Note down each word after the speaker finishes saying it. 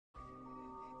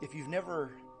If you've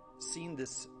never seen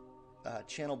this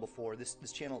channel before, this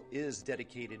channel is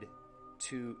dedicated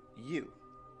to you,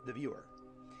 the viewer.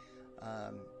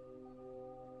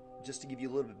 Just to give you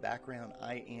a little bit of background,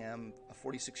 I am a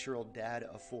 46-year-old dad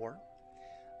of 4.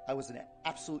 I was an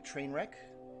absolute train wreck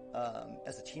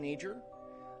as a teenager,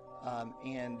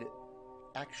 and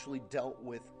actually dealt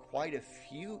with quite a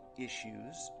few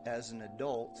issues as an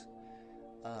adult,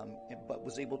 but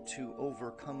was able to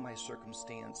overcome my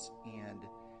circumstance and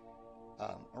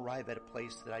arrive at a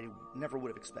place that I never would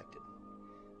have expected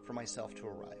for myself to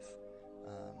arrive.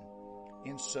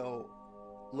 And so,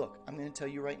 look, I'm going to tell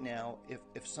you right now,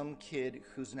 if some kid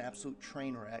who's an absolute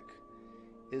train wreck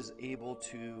is able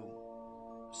to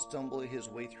stumble his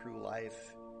way through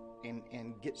life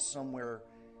and get somewhere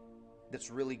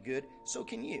that's really good, so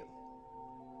can you.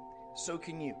 So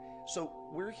can you. So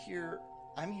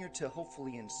I'm here to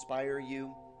hopefully inspire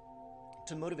you,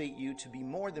 to motivate you to be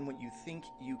more than what you think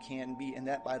you can be, and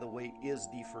that, by the way, is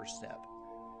the first step.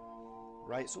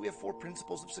 Right? So we have 4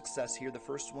 principles of success here. The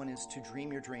first one is to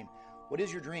dream your dream. What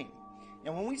is your dream?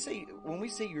 And when we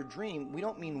say your dream, we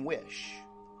don't mean wish,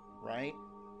 right?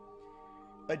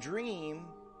 A dream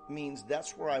means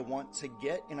that's where I want to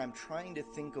get, and I'm trying to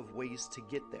think of ways to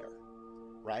get there,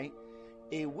 right?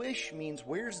 A wish means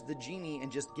where's the genie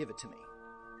and just give it to me.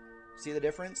 See the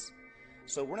difference?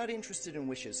 So we're not interested in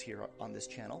wishes here on this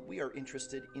channel. We are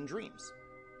interested in dreams.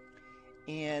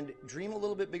 And dream a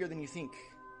little bit bigger than you think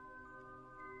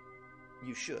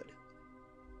you should.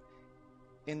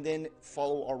 And then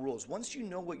follow our rules. Once you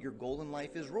know what your goal in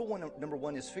life is, number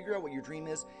 1 is figure out what your dream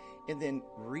is, and then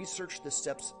research the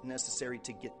steps necessary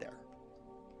to get there.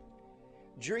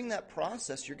 During that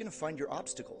process, you're going to find your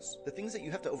obstacles, the things that you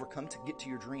have to overcome to get to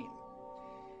your dream.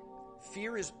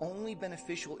 Fear is only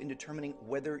beneficial in determining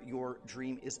whether your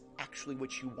dream is actually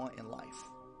what you want in life.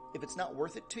 If it's not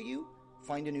worth it to you,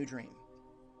 find a new dream.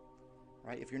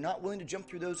 Right? If you're not willing to jump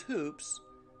through those hoops,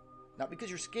 not because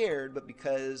you're scared, but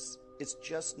because it's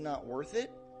just not worth it,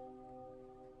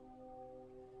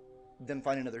 then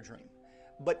find another dream.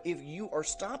 But if you are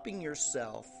stopping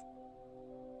yourself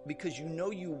because you know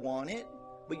you want it,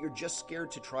 but you're just scared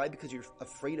to try because you're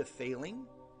afraid of failing,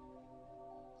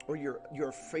 or you're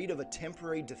afraid of a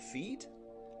temporary defeat,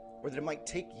 or that it might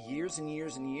take years and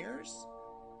years and years,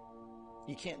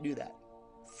 you can't do that.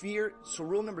 Fear, so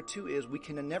rule number 2 is we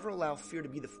can never allow fear to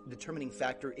be the determining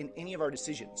factor in any of our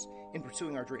decisions in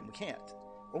pursuing our dream. We can't,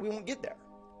 or we won't get there.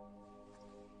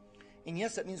 And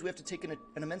yes, that means we have to take an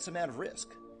immense amount of risk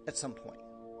at some point,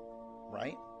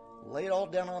 right? Lay it all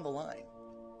down on the line.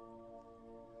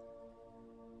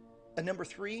 And number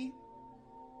 3,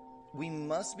 we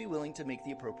must be willing to make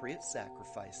the appropriate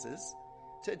sacrifices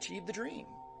to achieve the dream.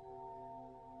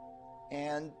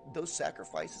 And those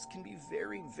sacrifices can be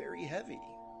very, very heavy.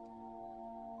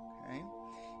 Okay?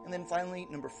 And then finally,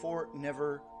 number 4,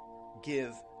 never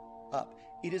give up.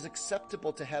 It is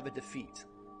acceptable to have a defeat.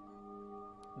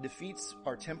 Defeats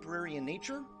are temporary in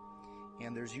nature,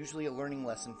 and there's usually a learning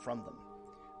lesson from them.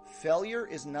 Failure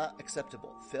is not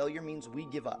acceptable. Failure means we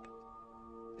give up.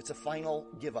 It's a final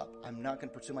give up. I'm not going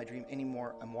to pursue my dream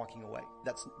anymore. I'm walking away.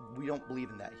 We don't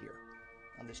believe in that here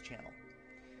on this channel.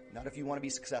 Not if you want to be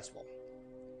successful.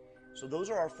 So those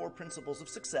are our 4 principles of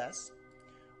success.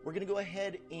 We're going to go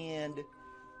ahead and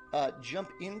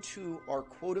jump into our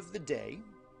quote of the day.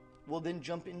 We'll then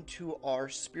jump into our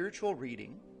spiritual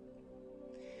reading.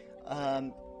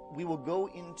 We will go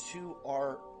into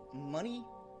our money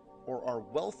or our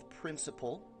wealth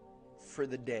principle for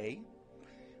the day.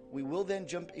 We will then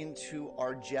jump into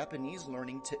our Japanese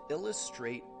learning to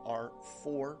illustrate our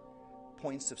 4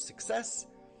 points of success.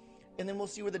 And then we'll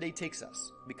see where the day takes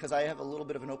us, because I have a little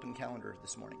bit of an open calendar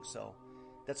this morning. So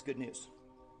that's good news.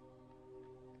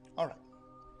 All right.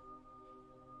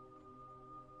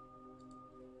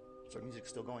 So our music's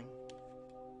still going?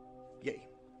 Yay.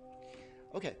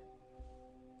 Okay.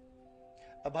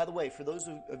 By the way, for those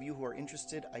of you who are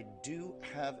interested, I do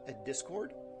have a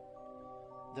Discord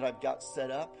that I've got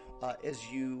set up. I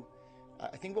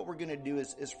think what we're going to do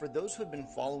is for those who have been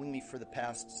following me for the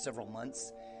past several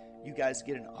months, you guys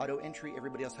get an auto entry.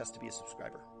 Everybody else has to be a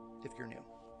subscriber if you're new.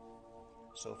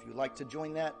 So if you'd like to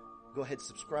join that, go ahead and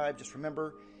subscribe. Just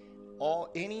remember,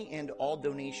 any and all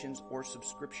donations or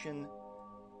subscription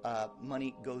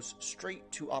money goes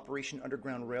straight to Operation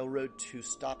Underground Railroad to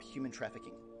stop human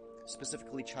trafficking,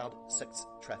 specifically child sex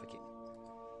trafficking.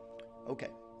 Okay.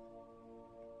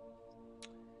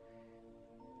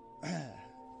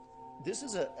 This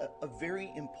is a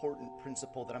very important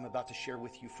principle that I'm about to share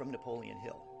with you from Napoleon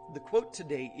Hill. The quote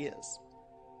today is,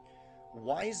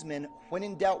 "Wise men, when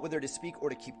in doubt whether to speak or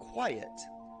to keep quiet,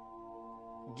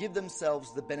 give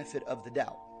themselves the benefit of the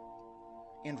doubt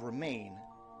and remain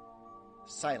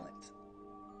silent.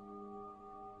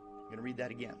 I'm going to read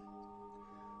that again.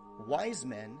 Wise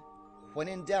men, when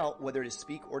in doubt whether to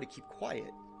speak or to keep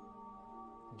quiet,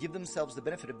 give themselves the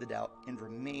benefit of the doubt and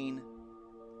remain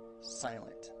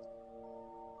silent.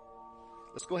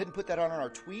 Let's go ahead and put that on our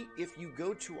tweet. If you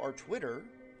go to our Twitter,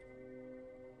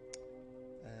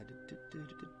 can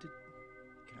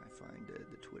I find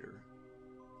the Twitter?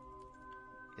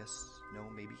 Yes, no,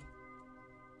 maybe.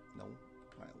 No.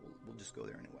 All right, we'll just go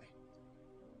there anyway.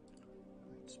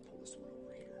 Let's pull this one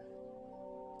over here.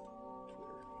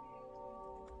 Twitter.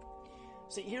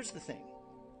 See, here's the thing.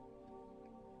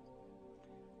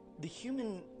 The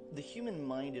human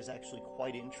mind is actually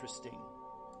quite interesting.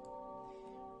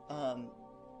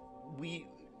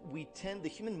 The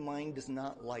human mind does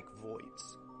not like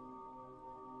voids.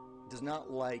 Does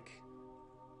not like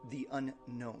the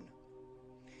unknown.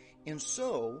 And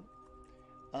so,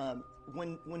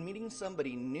 when meeting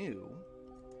somebody new,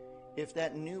 if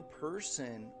that new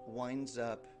person winds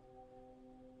up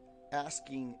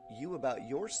asking you about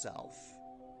yourself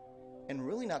and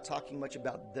really not talking much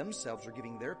about themselves or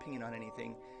giving their opinion on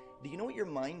anything, do you know what your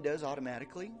mind does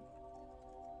automatically?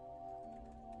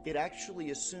 It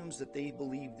actually assumes that they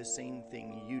believe the same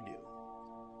thing you do.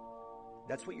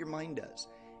 That's what your mind does.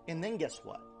 And then guess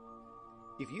what?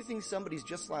 If you think somebody's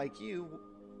just like you,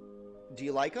 do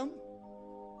you like them?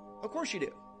 Of course you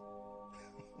do.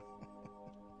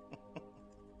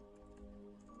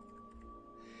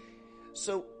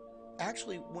 So,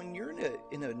 actually, when you're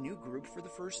in a new group for the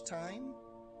first time,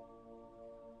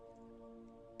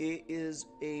 it is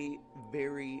a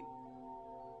very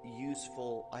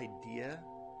useful idea.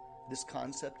 This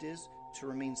concept is to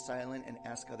remain silent and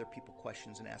ask other people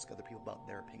questions and ask other people about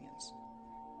their opinions.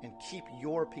 And keep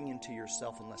your opinion to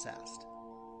yourself unless asked.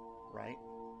 Right?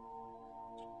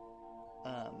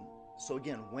 So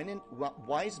again,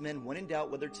 wise men, when in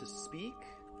doubt whether to speak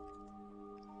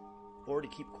or to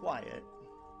keep quiet,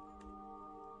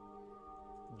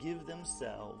 give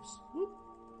themselves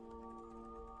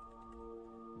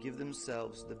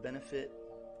the benefit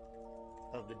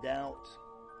of the doubt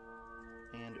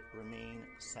and remain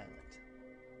silent.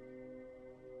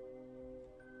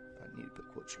 I need to put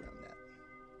quotes around that.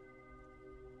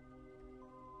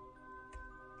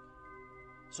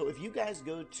 So if you guys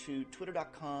go to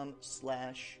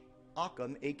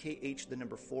twitter.com/Occam, AKH the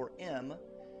number 4M,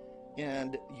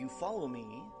 and you follow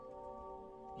me,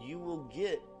 you will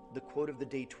get the quote of the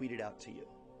day tweeted out to you.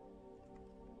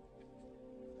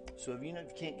 So if you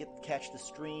can't catch the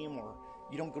stream, or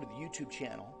you don't go to the YouTube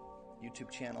channel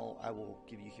I will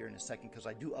give you here in a second, because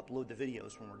I do upload the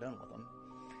videos when we're done with them.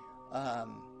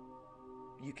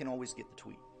 You can always get the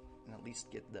tweet and at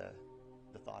least get the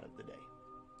thought of the day.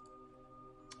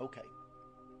 Okay.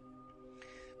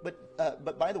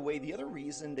 But by the way, the other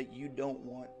reason that you don't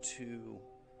want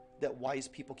that wise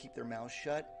people keep their mouths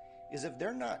shut is if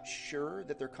they're not sure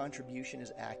that their contribution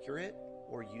is accurate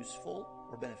or useful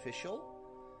or beneficial,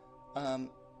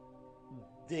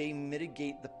 they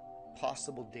mitigate the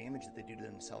possible damage that they do to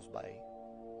themselves by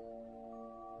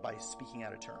speaking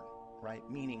out of turn, right?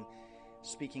 Meaning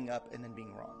speaking up and then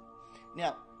being wrong.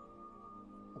 Now,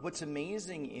 what's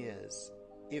amazing is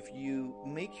if you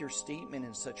make your statement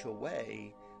in such a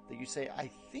way that you say, I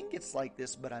think it's like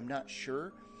this, but I'm not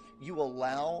sure, you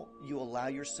allow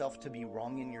yourself to be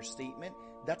wrong in your statement,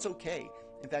 that's okay.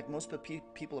 In fact, most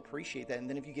people appreciate that. And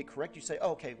then if you get correct, you say,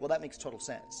 oh, okay, well, that makes total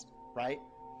sense, right?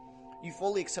 You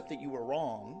fully accept that you were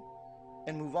wrong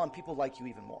and move on. People like you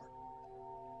even more,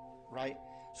 right?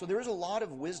 So there is a lot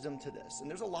of wisdom to this. And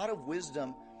there's a lot of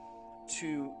wisdom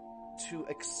to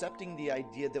accepting the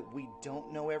idea that we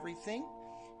don't know everything,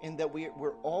 and that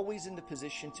we're always in the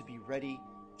position to be ready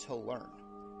to learn.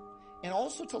 And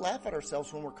also to laugh at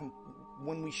ourselves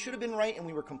when we should have been right and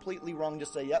we were completely wrong.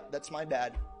 Just say, yep, that's my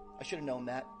bad. I should have known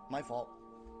that. My fault.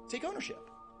 Take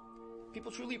ownership.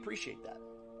 People truly appreciate that.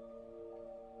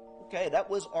 Okay, that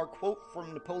was our quote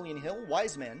from Napoleon Hill.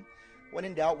 Wise men, when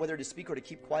in doubt whether to speak or to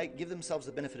keep quiet, give themselves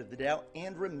the benefit of the doubt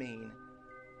and remain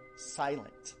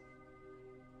silent.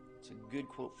 It's a good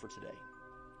quote for today.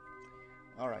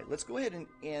 All right, let's go ahead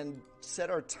and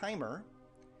set our timer.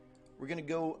 We're going to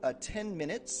go 10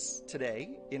 minutes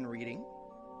today in reading.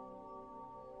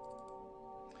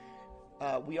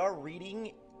 We are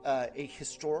reading a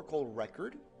historical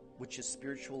record, which is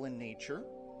spiritual in nature.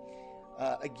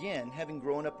 Again, having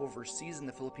grown up overseas in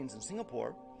the Philippines and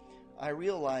Singapore, I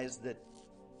realized that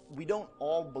we don't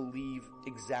all believe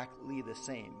exactly the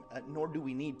same, nor do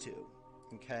we need to,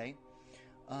 okay?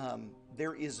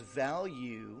 There is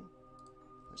value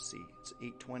let's see, it's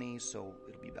 8:20, so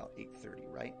it'll be about 8:30,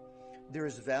 right? There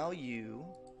is value,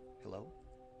 hello?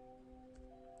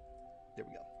 There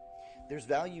we go. There's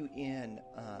value in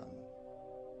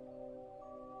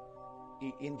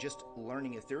just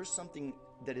learning. If there is something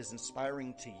that is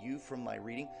inspiring to you from my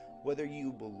reading, whether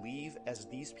you believe as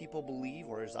these people believe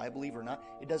or as I believe or not,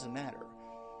 it doesn't matter.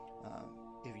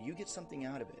 If you get something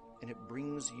out of it and it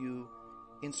brings you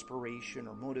inspiration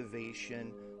or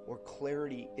motivation or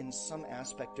clarity in some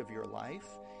aspect of your life,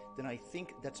 then I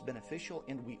think that's beneficial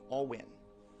and we all win.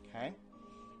 Okay?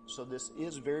 So this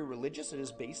is very religious. It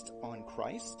is based on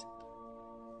Christ.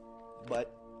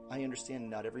 But I understand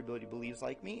not everybody believes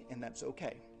like me, and that's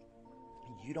okay.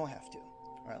 You don't have to.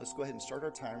 All right, let's go ahead and start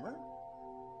our timer.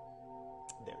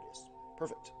 There it is.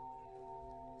 Perfect.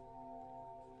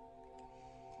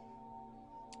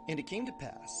 And it came to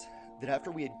pass that after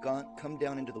we had come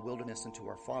down into the wilderness unto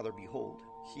our father, behold,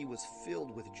 he was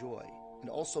filled with joy. And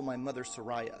also my mother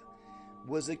Sarai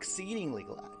was exceedingly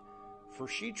glad, for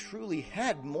she truly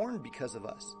had mourned because of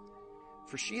us.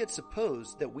 For she had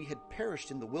supposed that we had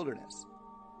perished in the wilderness.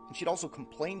 And she had also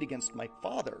complained against my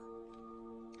father,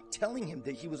 telling him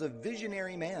that he was a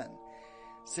visionary man,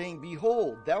 saying,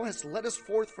 Behold, thou hast led us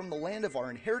forth from the land of our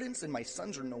inheritance, and my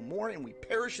sons are no more, and we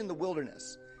perish in the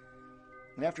wilderness.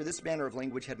 And after this manner of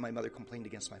language had my mother complained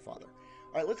against my father.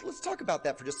 All right, let's talk about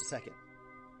that for just a second.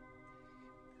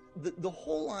 The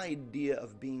whole idea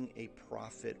of being a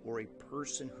prophet or a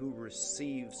person who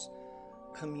receives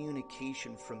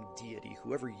communication from deity,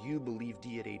 whoever you believe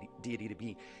deity to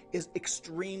be, is an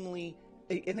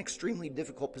extremely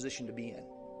difficult position to be in.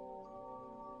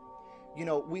 You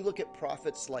know, we look at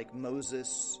prophets like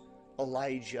Moses,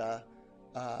 Elijah,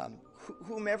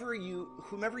 whomever you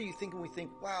think, and we think,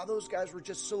 wow, those guys were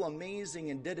just so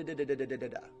amazing and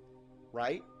da-da-da-da-da-da-da-da,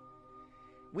 right?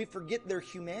 We forget their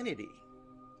humanity.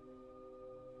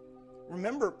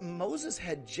 Remember, Moses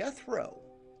had Jethro.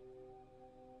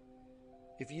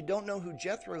 If you don't know who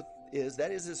Jethro is,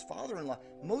 that is his father-in-law.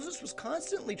 Moses was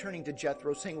constantly turning to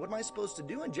Jethro saying, what am I supposed to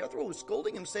do? And Jethro was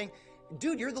scolding him saying,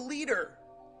 dude, you're the leader.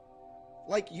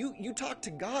 Like, you talk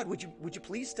to God. Would you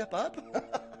please step up?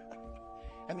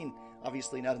 I mean,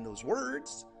 obviously not in those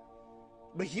words,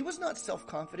 but he was not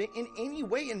self-confident in any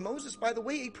way. And Moses, by the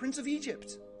way, a prince of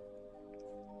Egypt,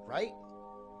 right?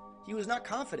 He was not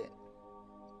confident.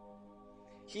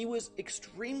 He was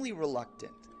extremely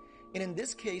reluctant. And in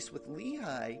this case with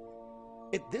Lehi,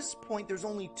 at this point, there's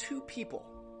only two people,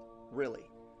 really,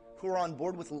 who are on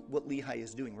board with what Lehi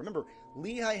is doing. Remember,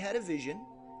 Lehi had a vision.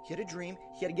 He had a dream.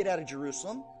 He had to get out of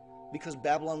Jerusalem because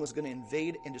Babylon was going to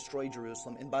invade and destroy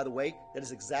Jerusalem. And by the way, that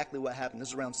is exactly what happened. This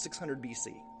is around 600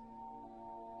 BC.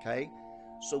 Okay?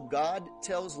 So God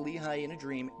tells Lehi in a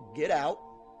dream, get out,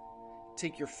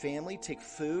 take your family, take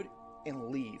food,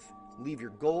 and leave. Leave your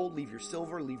gold, leave your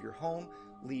silver, leave your home,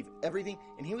 leave everything.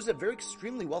 And he was a very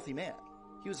extremely wealthy man.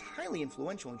 He was highly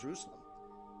influential in Jerusalem,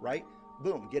 right?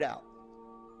 Boom, get out.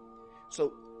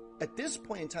 So at this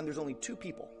point in time, there's only two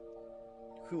people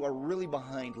who are really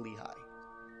behind Lehi.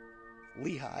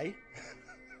 Lehi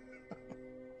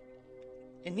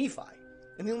and Nephi.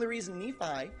 And the only reason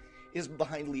Nephi is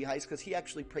behind Lehi is because he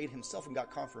actually prayed himself and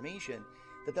got confirmation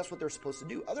that that's what they're supposed to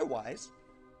do. Otherwise,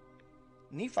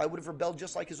 Nephi would have rebelled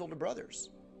just like his older brothers.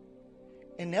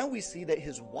 And now we see that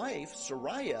his wife,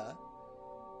 Sarai,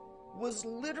 was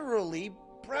literally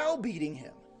browbeating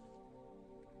him.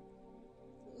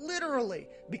 Literally.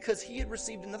 Because he had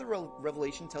received another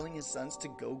revelation telling his sons to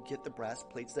go get the brass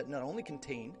plates that not only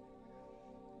contained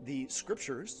the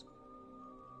scriptures,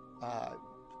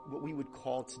 what we would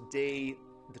call today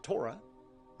the Torah,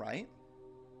 right?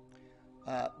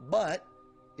 But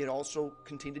it also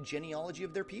contained a genealogy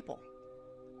of their people.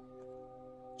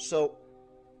 So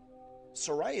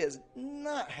Sarai is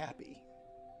not happy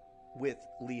with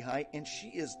Lehi, and she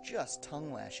is just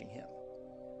tongue-lashing him.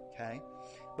 Okay?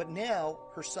 But now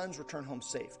her sons return home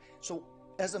safe. So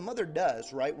as a mother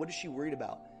does, right, what is she worried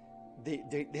about?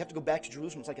 They have to go back to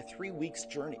Jerusalem. It's like a 3 weeks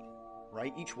journey,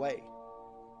 right, each way.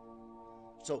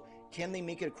 So can they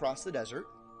make it across the desert?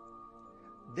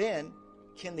 Then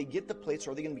can they get the plates,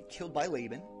 or are they going to be killed by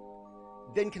Laban?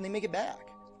 Then can they make it back?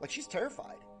 Like, she's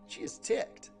terrified. She is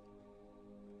ticked.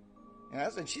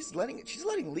 And she's letting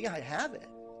Lehi have it.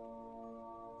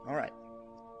 All right.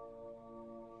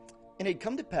 And it had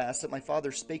come to pass that my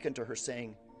father spake unto her,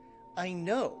 saying, I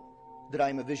know that I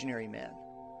am a visionary man.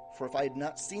 For if I had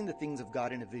not seen the things of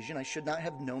God in a vision, I should not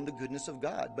have known the goodness of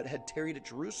God, but had tarried at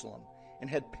Jerusalem, and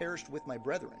had perished with my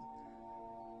brethren.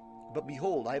 But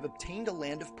behold, I have obtained a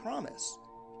land of promise,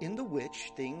 in the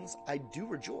which things I do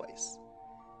rejoice.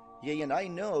 Yea, and I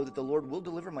know that the Lord will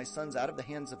deliver my sons out of the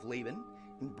hands of Laban,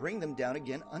 and bring them down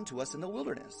again unto us in the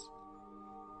wilderness.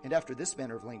 And after this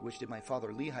manner of language did my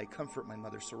father Lehi comfort my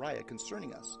mother Sariah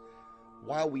concerning us,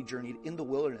 while we journeyed in the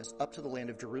wilderness up to the land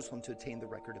of Jerusalem to attain the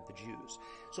record of the Jews.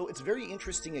 So it's very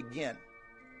interesting again,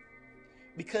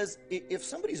 because if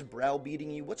somebody's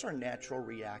browbeating you, what's our natural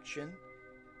reaction?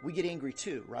 We get angry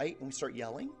too, right? And we start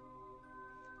yelling.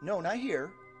 No, not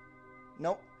here.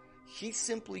 No, he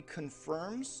simply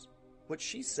confirms what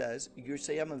she says. You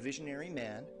say, I'm a visionary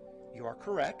man. You are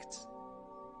correct.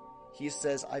 He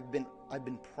says, I've been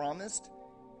promised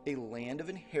a land of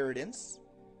inheritance,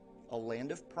 a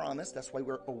land of promise. That's why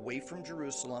we're away from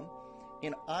Jerusalem.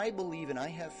 And I believe and I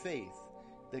have faith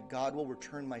that God will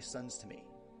return my sons to me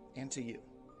and to you.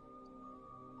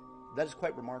 That is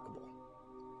quite remarkable,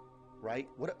 right?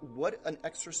 What an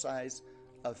exercise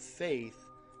of faith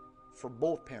for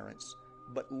both parents.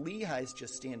 But Lehi's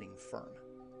just standing firm.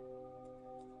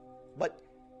 But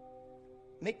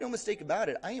make no mistake about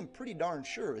it, I am pretty darn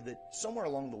sure that somewhere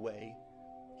along the way,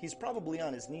 he's probably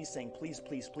on his knees saying, please,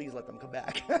 please, please let them come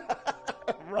back.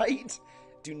 Right?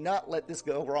 Do not let this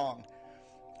go wrong.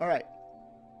 All right.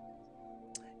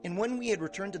 And when we had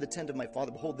returned to the tent of my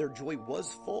father, behold, their joy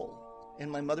was full,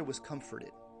 and my mother was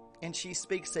comforted. And she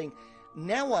spake, saying,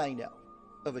 now I know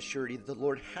of a surety that the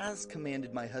Lord has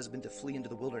commanded my husband to flee into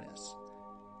the wilderness.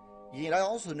 Yet I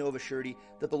also know of a surety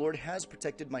that the Lord has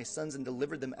protected my sons and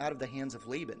delivered them out of the hands of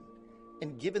Laban,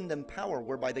 and given them power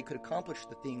whereby they could accomplish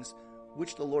the things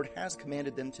which the Lord has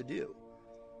commanded them to do.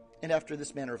 And after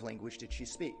this manner of language did she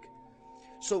speak.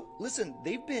 So listen,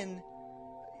 they've been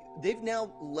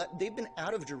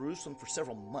out of Jerusalem for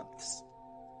several months.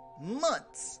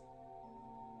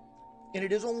 And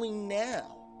it is only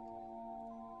now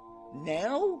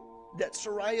that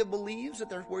Sariah believes that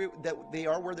they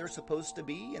are where they're supposed to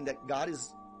be and that God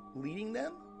is leading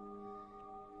them.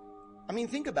 I mean,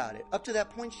 think about it. Up to that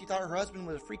point, she thought her husband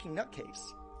was a freaking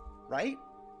nutcase, right?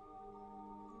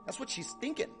 That's what she's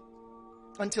thinking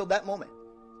until that moment.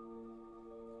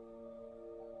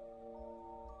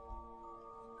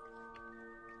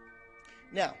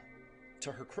 Now,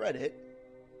 to her credit,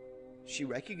 she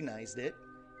recognized it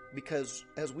because,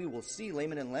 as we will see,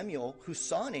 Laman and Lemuel, who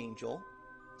saw an angel,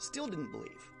 still didn't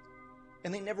believe.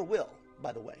 And they never will,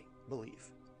 by the way,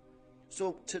 believe.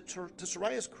 So to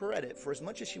Sariah's credit, for as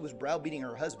much as she was browbeating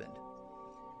her husband,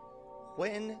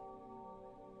 when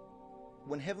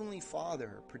Heavenly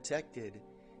Father protected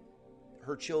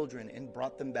her children and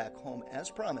brought them back home as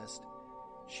promised,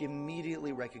 she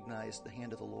immediately recognized the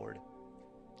hand of the Lord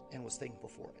and was thankful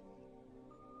for it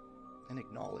and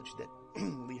acknowledged that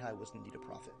Lehi was indeed a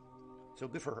prophet. So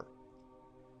good for her.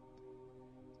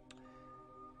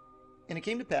 And it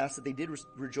came to pass that they did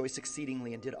rejoice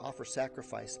exceedingly and did offer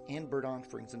sacrifice and burnt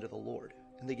offerings unto the Lord.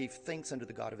 And they gave thanks unto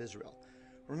the God of Israel.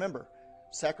 Remember,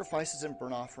 sacrifices and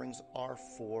burnt offerings are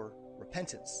for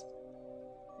repentance.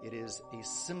 It is a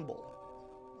symbol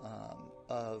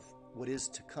of what is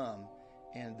to come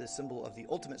and the symbol of the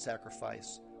ultimate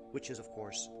sacrifice, which is, of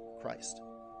course, Christ.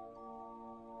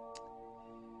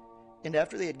 And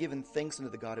after they had given thanks unto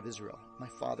the God of Israel, my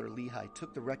father Lehi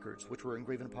took the records which were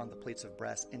engraven upon the plates of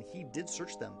brass, and he did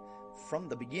search them from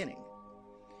the beginning.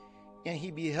 And he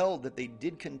beheld that they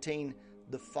did contain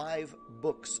the 5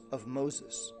 books of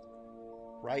Moses.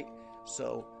 Right?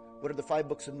 So, what are the 5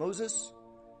 books of Moses?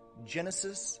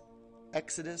 Genesis,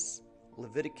 Exodus,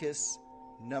 Leviticus,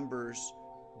 Numbers,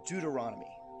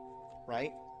 Deuteronomy.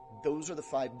 Right? Those are the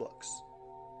 5 books.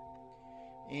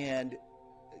 And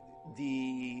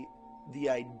the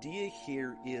idea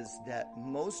here is that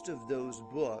most of those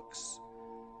books,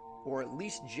 or at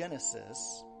least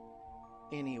Genesis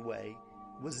anyway,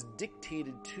 was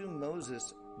dictated to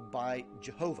Moses by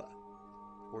Jehovah,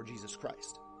 or Jesus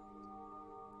Christ.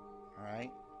 All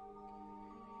right?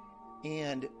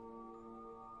 And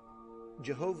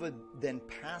Jehovah then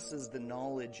passes the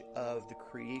knowledge of the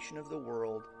creation of the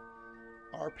world,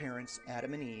 our parents,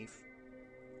 Adam and Eve,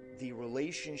 the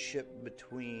relationship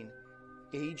between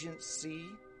agency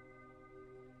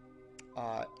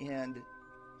and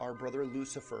our brother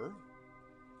Lucifer,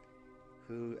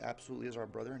 who absolutely is our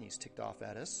brother, and he's ticked off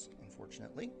at us,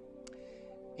 unfortunately,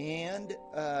 and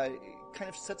kind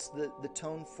of sets the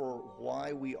tone for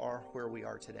why we are where we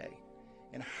are today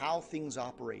and how things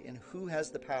operate and who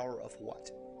has the power of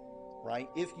what, right?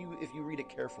 If you read it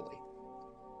carefully.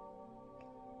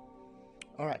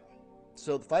 All right,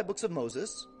 so the 5 books of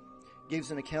Moses gives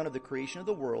an account of the creation of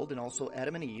the world and also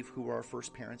Adam and Eve, who were our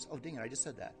first parents. Oh, dang it, I just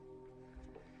said that.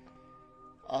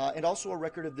 And also a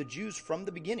record of the Jews from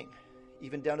the beginning,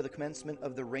 even down to the commencement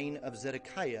of the reign of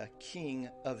Zedekiah, king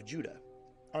of Judah.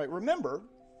 All right, remember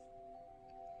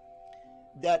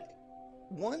that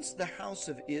once the house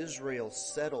of Israel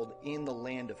settled in the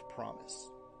land of promise,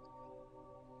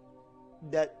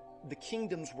 that the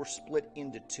kingdoms were split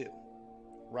into two,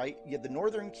 right? You have the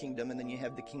northern kingdom, and then you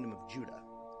have the kingdom of Judah,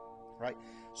 right?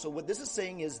 So what this is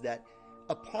saying is that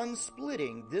upon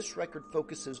splitting, this record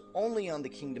focuses only on the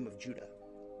kingdom of Judah.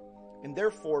 And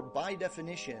therefore, by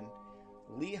definition,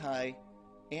 Lehi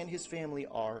and his family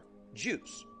are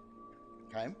Jews,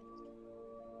 okay?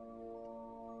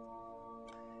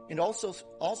 And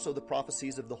also the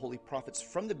prophecies of the holy prophets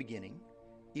from the beginning,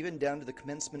 even down to the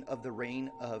commencement of the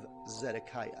reign of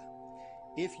Zedekiah.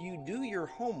 If you do your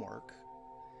homework,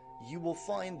 you will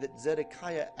find that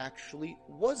Zedekiah actually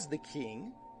was the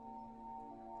king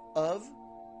of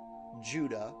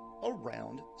Judah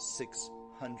around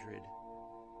 600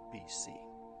 BC.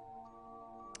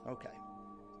 Okay.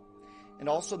 And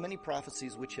also many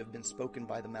prophecies which have been spoken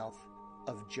by the mouth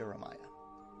of Jeremiah.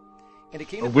 And it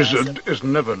came A wizard is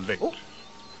never late,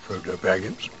 Frodo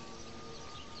Baggins.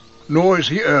 Nor is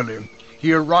he early.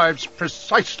 He arrives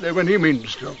precisely when he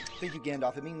means to. Thank you,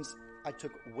 Gandalf. It means I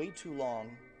took way too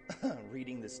long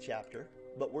reading this chapter,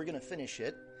 but we're going to finish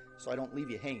it so I don't leave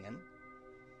you hanging.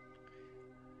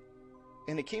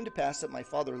 And it came to pass that my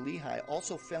father Lehi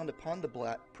also found upon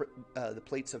the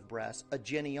plates of brass a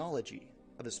genealogy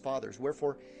of his fathers,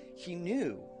 wherefore he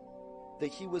knew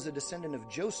that he was a descendant of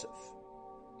Joseph,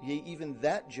 yea, even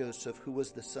that Joseph who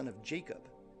was the son of Jacob,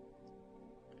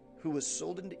 who was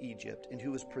sold into Egypt, and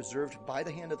who was preserved by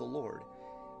the hand of the Lord,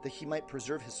 that he might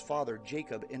preserve his father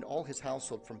Jacob and all his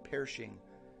household from perishing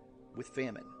with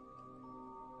famine.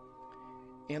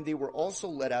 And they were also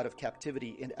led out of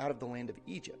captivity and out of the land of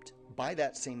Egypt by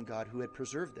that same God who had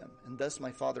preserved them. And thus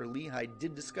my father Lehi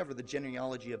did discover the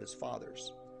genealogy of his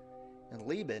fathers. And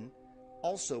Laban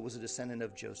also was a descendant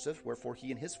of Joseph, wherefore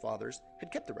he and his fathers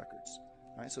had kept the records.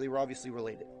 All right, so they were obviously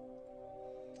related.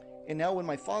 And now when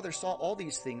my father saw all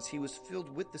these things, he was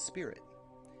filled with the Spirit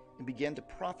and began to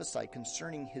prophesy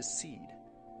concerning his seed,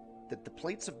 that the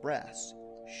plates of brass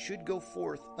should go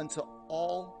forth unto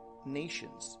all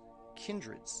nations,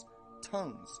 kindreds,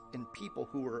 tongues, and people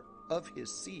who were of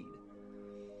his seed.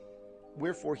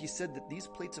 Wherefore he said that these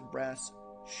plates of brass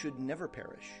should never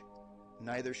perish,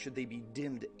 neither should they be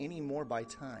dimmed any more by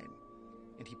time.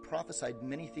 And he prophesied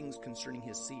many things concerning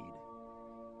his seed.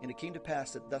 And it came to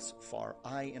pass that thus far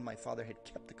I and my father had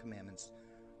kept the commandments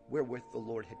wherewith the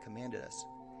Lord had commanded us.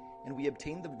 And we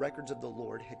obtained the records of the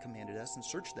Lord had commanded us, and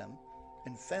searched them,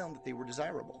 and found that they were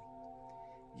desirable,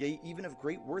 yea, even of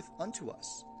great worth unto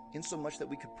us, insomuch that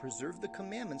we could preserve the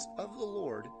commandments of the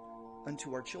Lord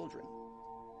unto our children.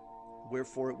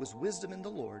 Wherefore it was wisdom in the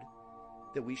Lord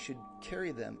that we should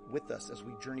carry them with us as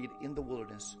we journeyed in the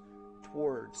wilderness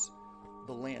towards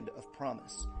the land of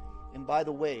promise. And by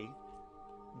the way,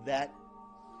 that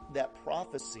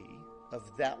prophecy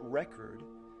of that record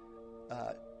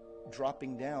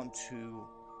dropping down to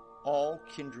all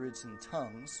kindreds and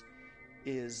tongues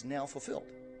is now fulfilled.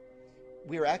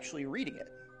 We are actually reading it,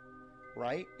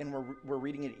 right? And we're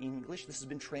reading it in English. This has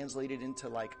been translated into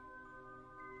like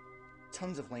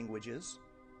tons of languages.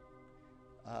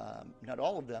 Not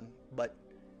all of them, but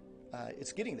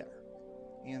it's getting there.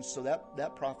 And so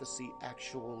that prophecy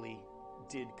actually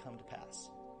did come to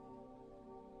pass.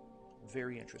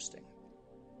 Very interesting.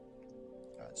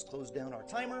 Let's close down our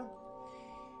timer.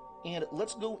 And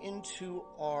let's go into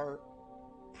our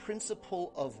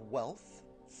principle of wealth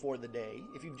for the day.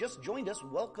 If you've just joined us,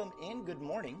 welcome and good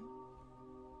morning.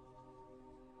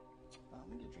 Let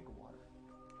me get a drink of water.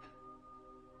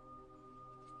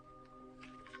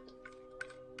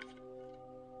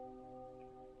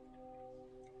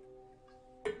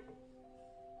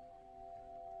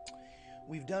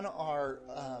 We've done our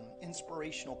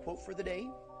inspirational quote for the day.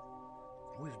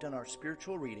 We've done our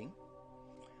spiritual reading.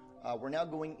 We're now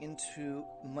going into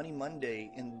Money Monday,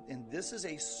 and this is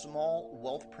a small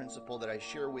wealth principle that I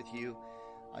share with you.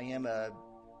 I am a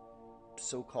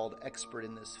so-called expert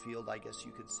in this field, I guess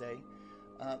you could say.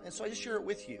 And so I just share it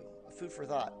with you, a food for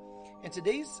thought. And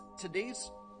today's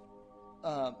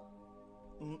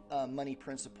money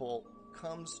principle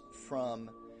comes from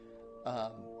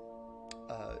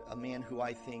a man who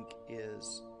I think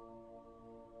is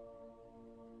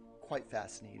quite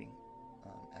fascinating.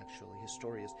 Actually, his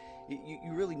story is,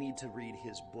 you really need to read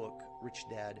his book, Rich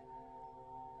Dad,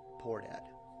 Poor Dad.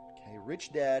 Okay,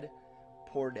 Rich Dad,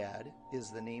 Poor Dad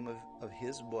is the name of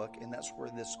his book, and that's where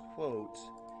this quote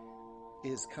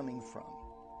is coming from.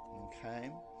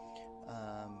 Okay,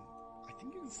 I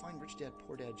think you can find Rich Dad,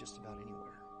 Poor Dad just about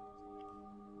anywhere,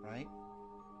 right?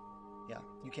 Yeah,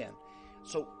 you can.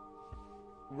 So,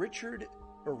 Robert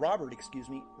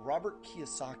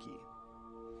Kiyosaki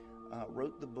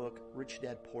wrote the book Rich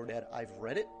Dad, Poor Dad. I've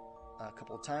read it a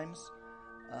couple of times.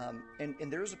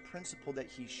 And there's a principle that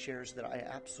he shares that I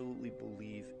absolutely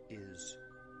believe is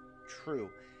true,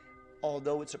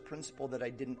 although it's a principle that I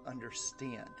didn't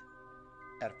understand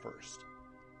at first.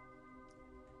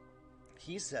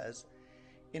 He says,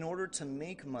 in order to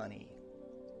make money,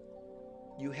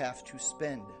 you have to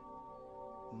spend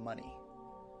money.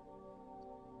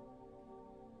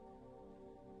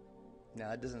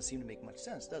 Now, it doesn't seem to make much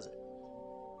sense, does it?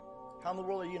 How in the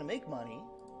world are you going to make money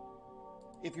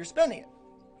if you're spending it?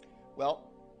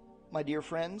 Well, my dear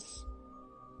friends,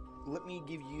 let me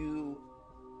give you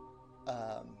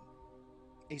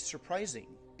a surprising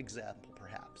example,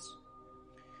 perhaps.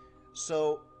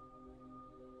 So,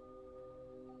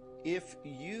 if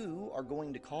you are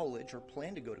going to college or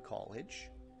plan to go to college,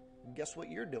 guess what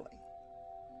you're doing?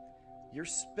 You're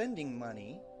spending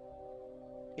money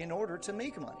in order to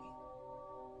make money.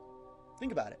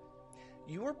 Think about it.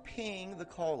 You are paying the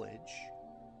college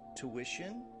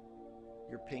tuition,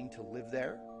 you're paying to live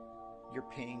there, you're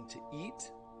paying to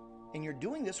eat, and you're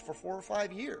doing this for 4 or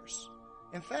 5 years.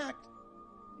 In fact,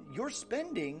 you're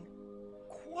spending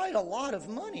quite a lot of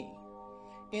money.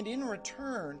 And in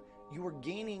return, you are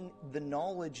gaining the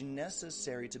knowledge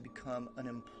necessary to become an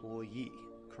employee,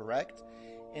 correct?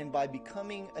 And by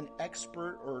becoming an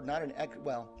expert, or not an expert,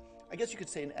 well, I guess you could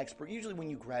say an expert. Usually when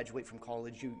you graduate from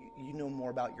college, you know more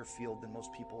about your field than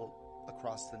most people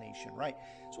across the nation, right?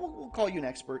 So we'll call you an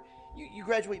expert. You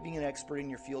graduate being an expert in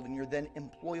your field, and you're then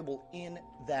employable in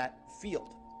that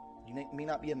field. You may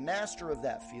not be a master of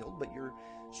that field, but you're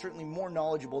certainly more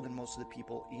knowledgeable than most of the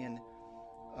people in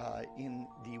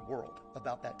the world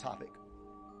about that topic.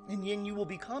 And then you will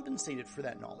be compensated for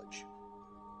that knowledge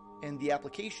and the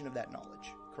application of that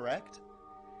knowledge, correct?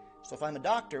 So if I'm a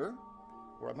doctor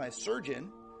or I'm a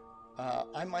surgeon,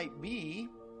 I might be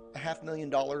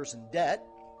 $500,000 in debt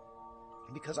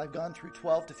because I've gone through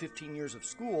 12 to 15 years of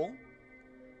school,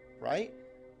 right?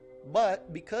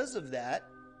 But because of that,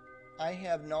 I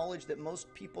have knowledge that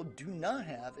most people do not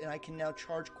have, and I can now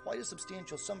charge quite a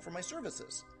substantial sum for my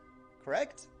services,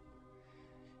 correct?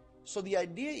 So the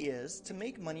idea is, to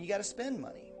make money, you got to spend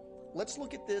money. Let's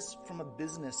look at this from a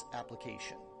business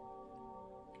application,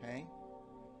 okay?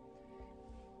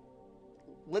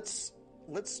 Let's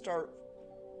start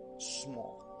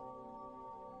small,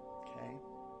 okay?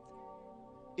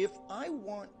 If I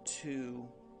want to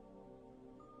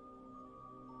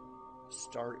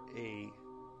start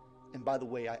and by the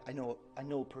way, I know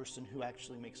a person who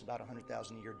actually makes about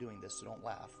 $100,000 a year doing this, so don't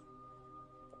laugh.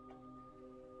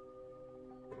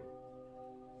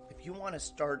 If you want to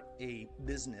start a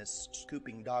business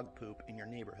scooping dog poop in your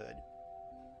neighborhood,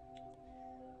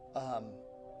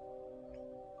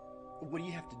 what do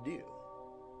you have to do?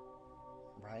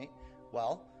 Right?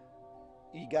 Well,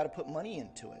 you got to put money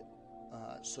into it.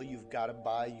 So you've got to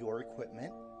buy your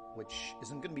equipment, which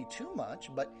isn't going to be too much,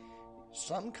 but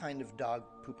some kind of dog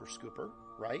pooper scooper,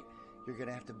 right? You're going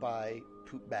to have to buy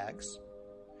poop bags.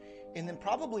 And then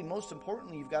probably most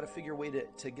importantly, you've got to figure a way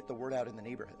to get the word out in the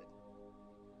neighborhood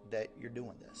that you're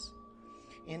doing this.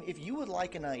 And if you would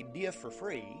like an idea for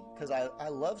free, because I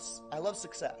love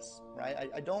success, right?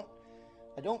 I don't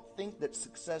think that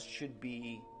success should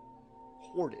be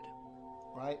hoarded,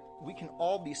 right? We can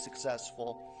all be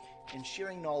successful, and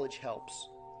sharing knowledge helps.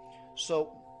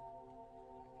 So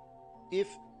if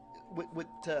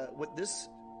what this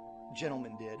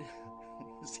gentleman did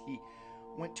is he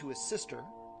went to his sister,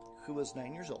 who was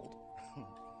 9 years old.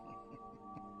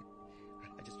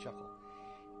 I just chuckle.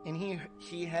 And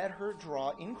he had her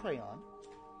draw in crayon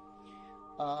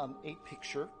a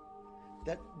picture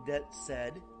that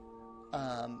said,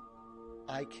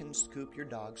 I can scoop your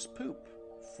dog's poop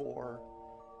for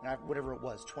whatever it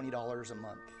was, $20 a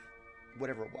month,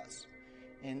 whatever it was.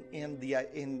 And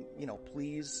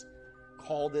please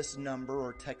call this number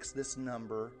or text this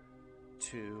number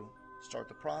to start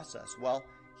the process. Well,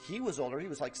 he was older. He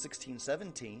was like 16,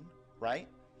 17, right?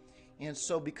 And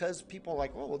so because people are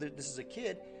like, oh, well, this is a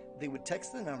kid, they would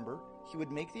text the number. He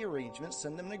would make the arrangement,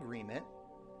 send them an agreement,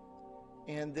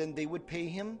 and then they would pay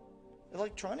him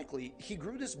electronically. He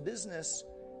grew this business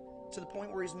to the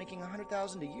point where he's making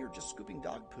 $100,000 a year just scooping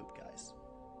dog poop, guys.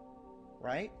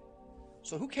 Right?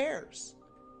 So who cares?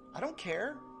 I don't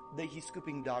care that he's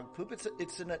scooping dog poop.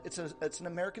 It's an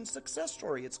American success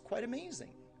story. It's quite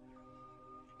amazing.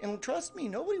 And trust me,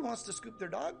 nobody wants to scoop their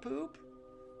dog poop.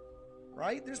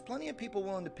 Right? There's plenty of people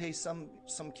willing to pay some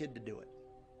kid to do it.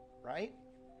 Right?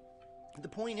 The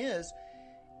point is,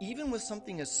 even with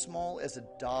something as small as a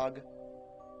dog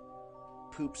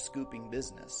poop scooping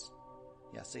business,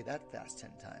 yeah, say that fast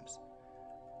 10 times,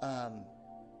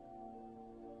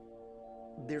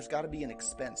 there's got to be an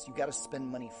expense. You got to spend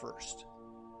money first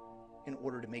in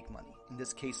order to make money. In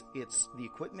this case, it's the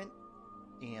equipment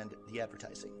and the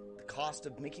advertising. The cost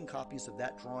of making copies of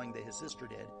that drawing that his sister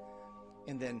did,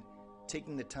 and then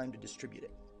taking the time to distribute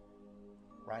it,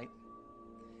 right?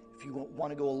 If you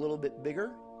want to go a little bit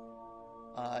bigger,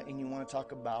 and you want to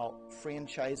talk about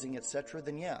franchising, etc.,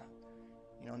 then yeah,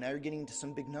 now you're getting into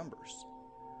some big numbers.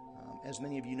 As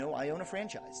many of you know, I own a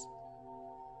franchise,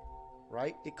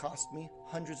 right? It cost me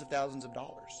hundreds of thousands of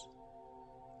dollars.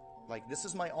 Like, this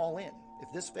is my all-in.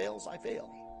 If this fails, I fail.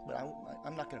 But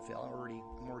I'm not going to fail.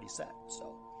 I'm already set.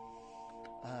 So,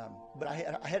 but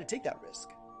I had to take that risk,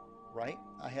 right?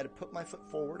 I had to put my foot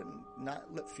forward and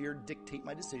not let fear dictate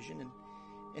my decision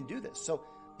and do this. So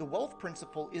the wealth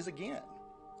principle is, again,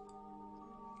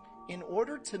 in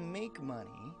order to make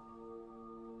money,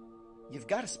 you've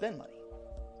got to spend money.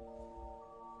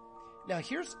 Now,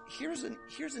 here's an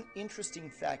interesting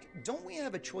fact. Don't we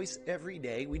have a choice every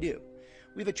day? We do.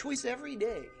 We have a choice every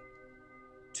day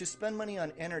to spend money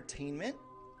on entertainment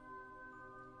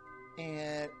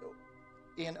and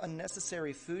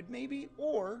unnecessary food, maybe,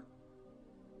 or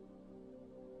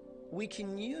we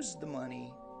can use the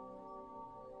money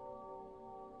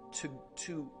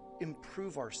to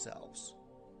improve ourselves,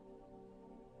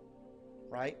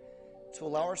 right? To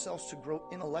allow ourselves to grow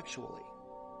intellectually.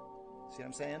 See what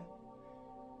I'm saying?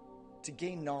 To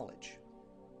gain knowledge.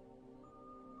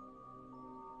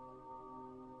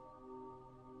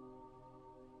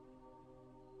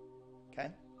 Okay?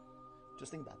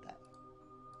 Just think about that.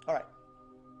 All right.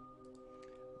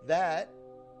 That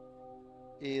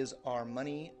is our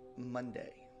Money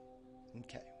Monday.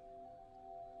 Okay.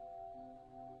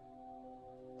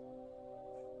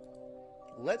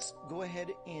 Let's go ahead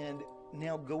and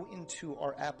now go into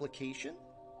our application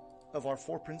of our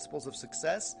 4 principles of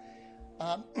success.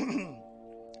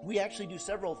 We actually do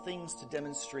several things to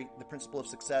demonstrate the principle of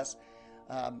success.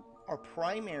 Our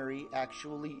primary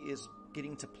actually is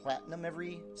getting to platinum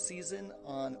every season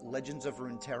on Legends of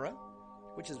Runeterra,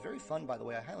 which is very fun, by the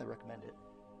way. I highly recommend it.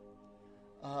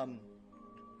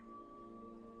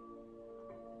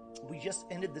 We just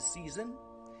ended the season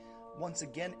once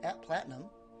again at platinum.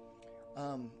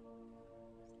 And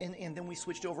then we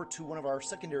switched over to one of our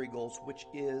secondary goals, which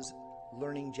is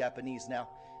learning Japanese. Now,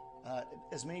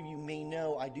 as many of you may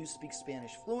know, I do speak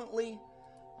Spanish fluently.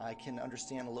 I can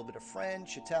understand a little bit of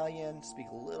French, Italian, speak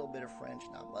a little bit of French,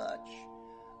 not much.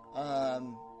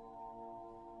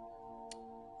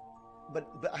 But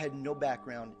I had no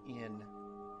background in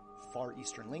Far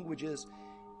Eastern languages,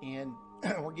 and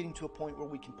we're getting to a point where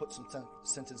we can put some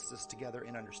sentences together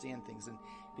and understand things. And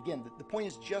again, the point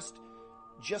is just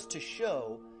to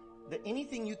show that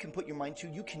anything you can put your mind to,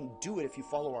 you can do it if you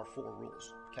follow our 4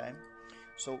 rules, okay?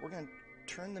 So we're going to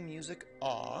turn the music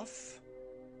off.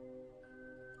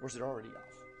 Or is it already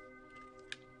off?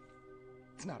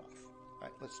 It's not off. All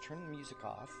right, let's turn the music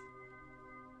off.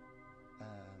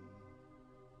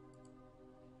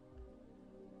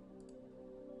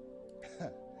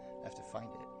 I have to find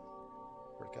it.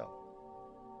 Where'd it go?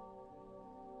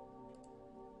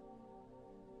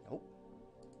 Nope.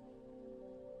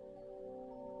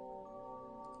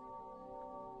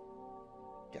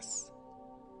 Yes.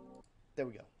 There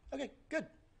we go. Okay, good.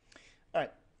 All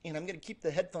right, and I'm going to keep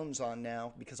the headphones on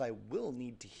now because I will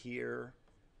need to hear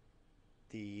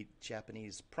the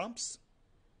Japanese prompts.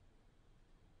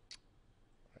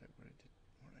 All right, where did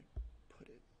I put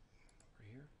it? Over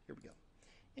here? Here we go.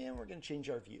 And we're going to change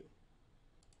our view.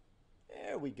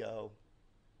 There we go.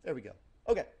 There we go.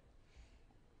 Okay.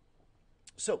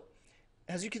 So,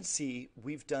 as you can see,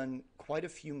 we've done quite a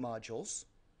few modules.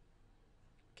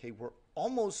 Okay, we're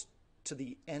almost to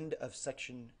the end of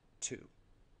section 2.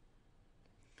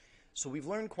 So we've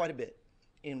learned quite a bit,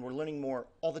 and we're learning more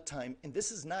all the time. And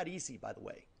this is not easy, by the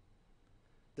way.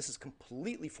 This is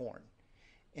completely foreign.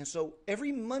 And so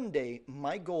every Monday,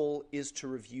 my goal is to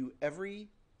review every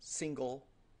single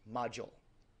module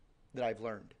that I've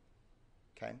learned.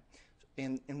 Okay?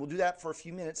 And we'll do that for a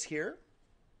few minutes here.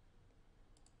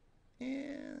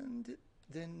 And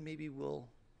then maybe we'll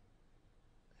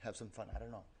have some fun. I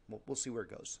don't know. We'll see where it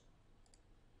goes.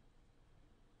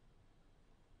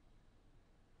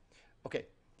 Okay,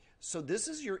 so this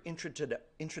is your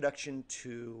introduction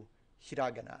to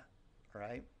hiragana, all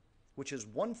right, which is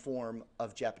one form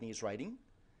of Japanese writing.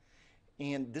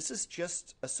 And this is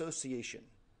just association,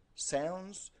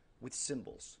 sounds with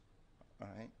symbols, all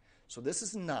right? So this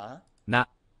is na. Na.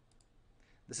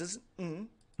 This is n.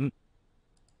 N.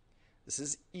 This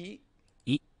is i.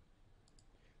 I.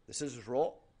 This is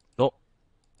ro. Ro.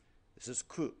 This is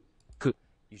ku. Ku.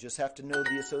 You just have to know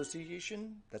the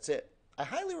association. That's it. I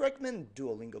highly recommend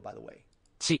Duolingo, by the way.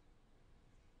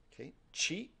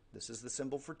 Chi. This is the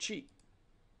symbol for chi.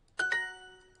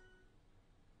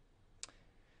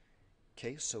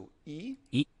 Okay, so I,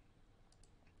 い、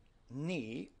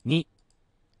 ni, に、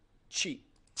 chi.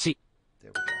 ち、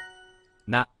 There we go.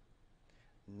 な、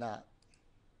 Na.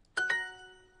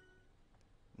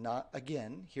 Na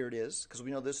again. Here it is, because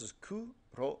we know this is ku,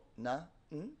 ro, na,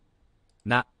 n.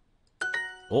 な、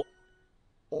お、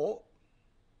 O.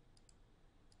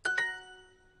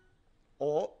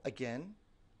 O again.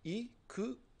 I,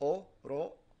 ku, o,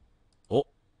 ro. お、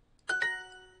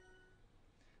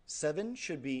 7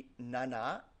 should be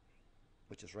nana,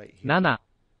 which is right here. 7、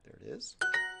 There it is.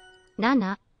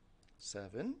 7、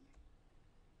 7.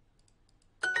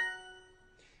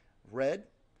 Red.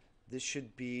 This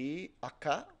should be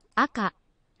aka. 赤、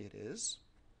 It is.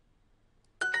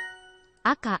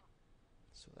 赤、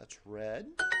 So that's red.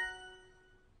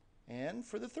 And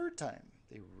for the third time,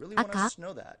 they really want Aka. us to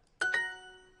know that.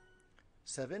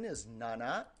 7 is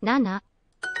nana. 7、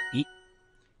い、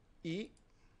 I.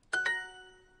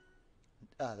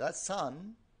 That's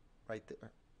sun. Right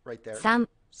there. Right there. 3、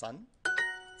 Sun.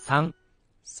 3、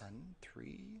 Sun.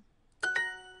 3.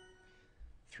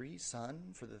 3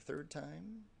 sun for the third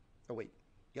time. Oh, wait.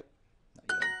 Yep.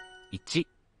 Not yet. 1、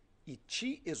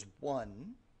 Ichi is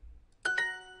 1.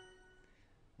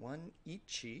 1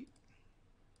 ichi.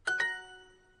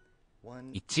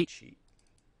 1 Ichi. ichi.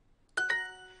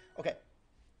 Okay.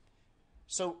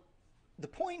 So the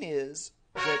point is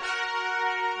that,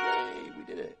 yay, we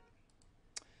did it.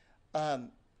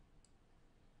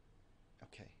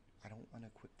 Okay, I don't want to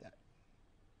quit that.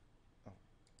 Oh,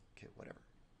 okay, whatever.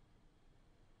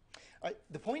 All right,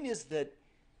 the point is that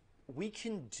we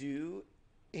can do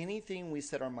anything we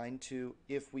set our mind to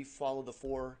if we follow the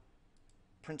 4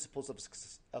 principles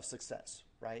of success,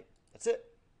 right? That's it.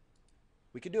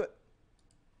 We can do it.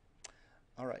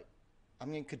 All right.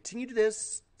 I'm going to continue to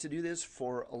do this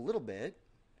for a little bit,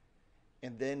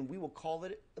 and then we will call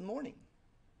it a morning.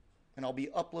 And I'll be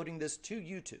uploading this to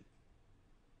YouTube.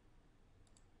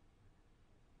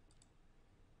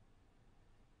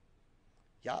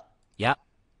 Ya, や、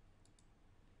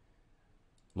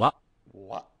わ、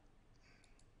 wa,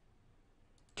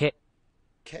 け、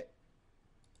 ke,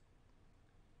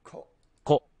 ko,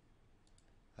 こ、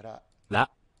 ra, ら、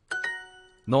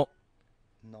の、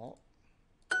 no,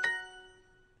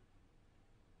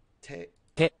 te,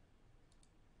 て、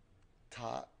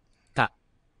 ta, た、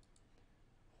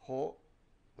 ho.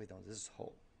 Wait, no, this is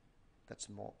ho. That's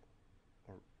mo.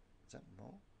 Or is that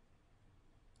mo?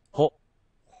 ほ、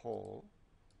 Ho,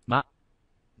 ま、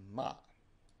 ma,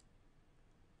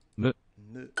 む、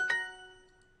 mu,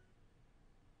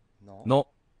 no, の、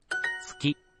好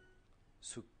き、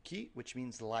 suki, which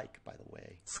means like, by the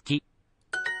way. 好き、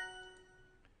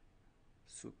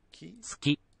 Suki, 好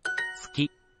き、好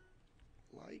き、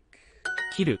 like.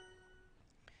 切る、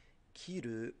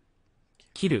 Kiru,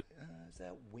 切る、 is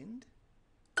that wind?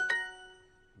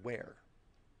 Where?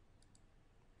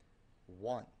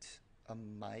 Want.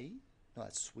 Amai? No,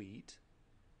 that's sweet.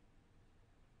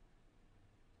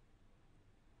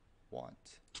 Want.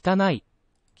 汚い、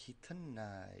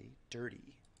 Kitanai.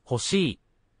 Dirty. 欲しい、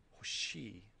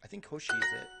 Hoshi. I think Hoshi is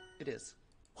it. It is.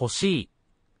 欲しい、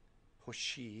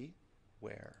 Hoshi.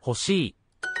 Where? 欲しい、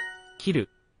切る、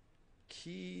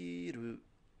 Kiru.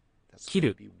 That's Kiru.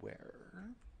 going to be where?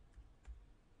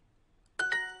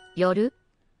 夜、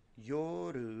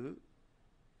 Yoru.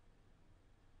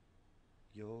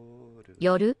 Yoru.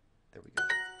 夜、 There we go.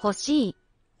 欲しい、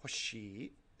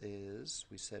 Hoshi is,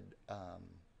 we said,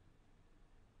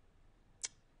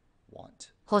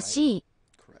 want. 欲しい、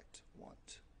 Correct.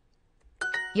 Want.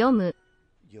 読む、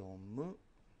 Yomu.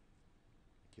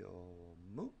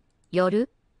 Yomu. 夜、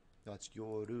 No, it's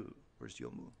yoru. Where's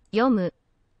yomu? 読む、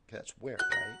 Okay, that's where,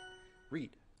 right?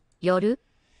 Read. 夜、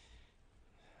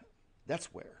 That's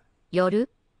where. 夜、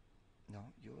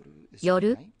 No, yoru is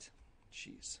Yoru. night.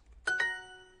 Jeez.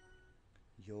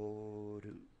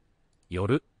 Yoru.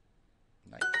 夜、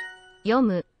 Night. 読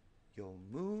む、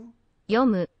 Yomu. 読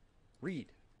む、 Read.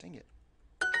 Dang it.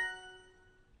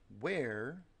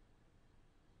 Where?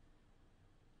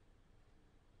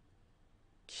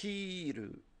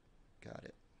 Kiru. Got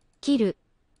it. 切る、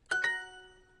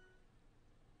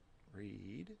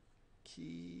 Read.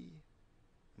 Ki.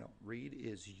 No, read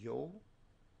is yo.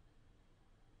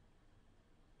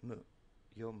 Mu.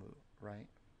 Yomu, right?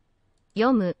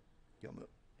 読む、 Yomu.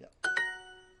 Yeah.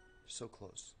 So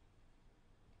close.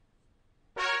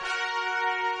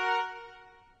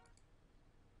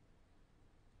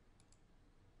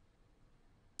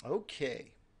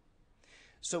 Okay.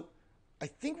 So I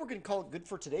think we're going to call it good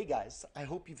for today, guys. I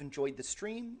hope you've enjoyed the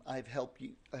stream. I hope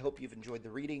you've enjoyed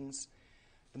the readings.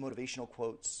 the motivational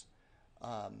quotes.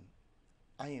 I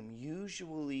am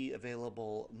usually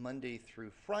available Monday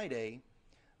through Friday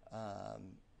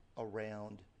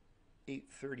around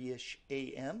 8:30ish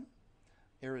a.m.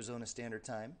 Arizona Standard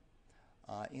Time.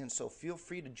 And so feel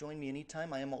free to join me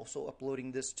anytime. I am also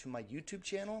uploading this to my YouTube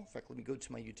channel. In fact, let me go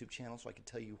to my YouTube channel so I can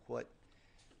tell you what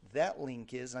that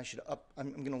link is. I'm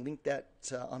going to link that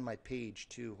on my page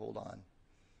too. Hold on.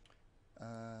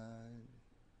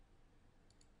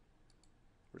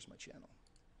 Where's my channel?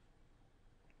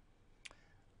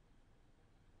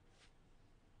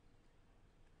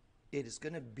 It is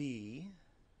going to be,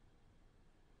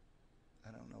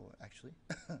 I don't know actually.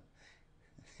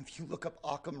 If you look up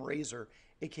Occam Razor,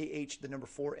 AKH the number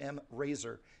 4M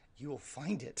Razor, you will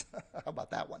find it. How about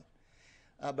that one?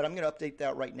 But I'm going to update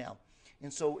that right now.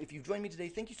 And so if you've joined me today,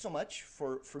 thank you so much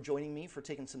for joining me, for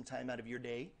taking some time out of your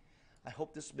day. I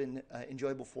hope this has been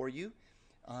enjoyable for you.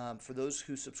 For those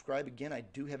who subscribe, again, I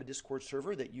do have a Discord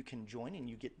server that you can join, and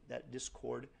you get that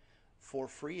Discord for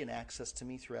free and access to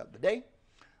me throughout the day.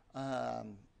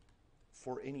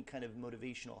 For any kind of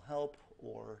motivational help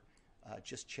or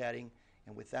just chatting.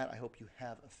 And with that, I hope you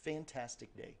have a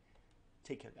fantastic day.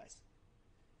 Take care, guys.